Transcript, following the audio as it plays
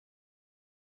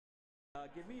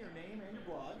Give me your name and your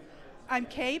blog. I'm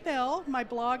Kay Bell. My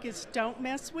blog is Don't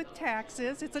Mess with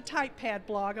Taxes. It's a typepad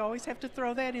blog. I always have to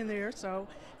throw that in there. So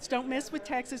it's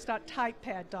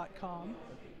don'tmesswithtaxes.typepad.com.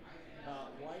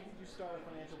 Why did you start a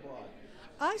financial blog?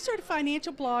 I started a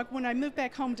financial blog when I moved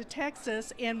back home to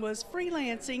Texas and was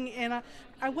freelancing, and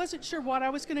I wasn't sure what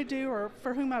I was going to do or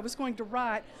for whom I was going to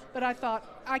write, but I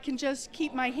thought I can just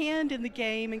keep my hand in the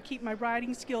game and keep my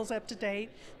writing skills up to date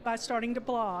by starting to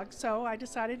blog. So I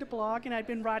decided to blog, and I'd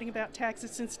been writing about taxes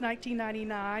since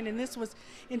 1999, and this was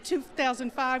in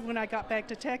 2005 when I got back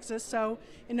to Texas. So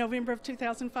in November of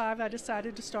 2005, I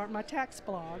decided to start my tax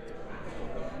blog.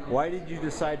 Why did you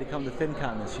decide to come to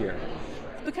FinCon this year?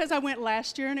 Because I went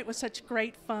last year and it was such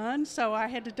great fun, so I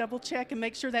had to double check and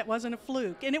make sure that wasn't a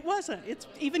fluke. And it wasn't. It's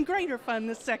even greater fun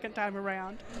this second time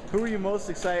around. Who are you most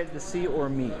excited to see or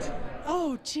meet?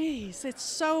 Oh, geez, it's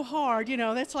so hard. You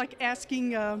know, that's like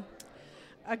asking a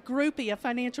groupie, a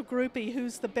financial groupie,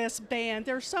 who's the best band.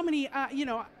 There are so many, I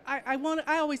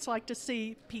always like to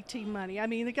see PT Money. I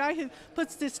mean, the guy who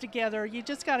puts this together, you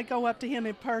just got to go up to him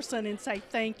in person and say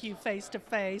thank you face to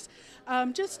face.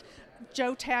 Just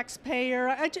Joe Taxpayer,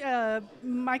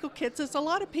 Michael Kitsis, a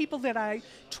lot of people that I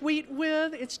tweet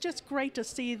with. It's just great to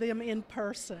see them in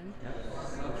person.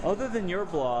 Other than your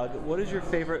blog, what is your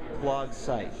favorite blog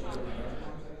site?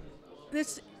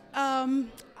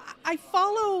 I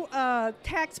follow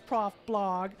Tax Prof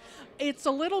blog. It's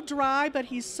a little dry, but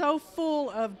he's so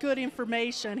full of good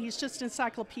information. He's just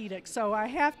encyclopedic, so I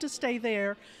have to stay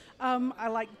there. I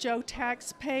like Joe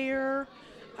Taxpayer.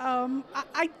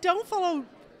 I don't follow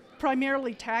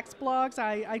primarily tax blogs.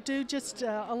 I do just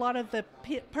a lot of the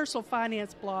personal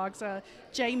finance blogs.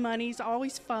 J Money's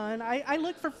always fun. I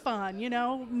look for fun, you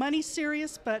know. Money's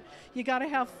serious, but you got to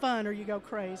have fun or you go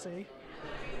crazy.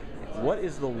 What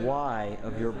is the why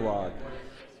of your blog?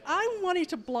 I wanted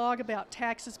to blog about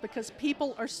taxes because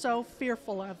people are so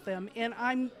fearful of them, and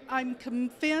I'm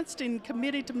convinced and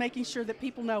committed to making sure that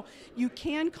people know you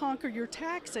can conquer your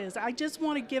taxes. I just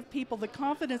want to give people the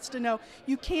confidence to know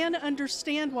you can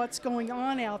understand what's going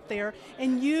on out there,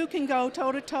 and you can go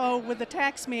toe-to-toe with the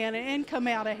tax man and come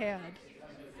out ahead.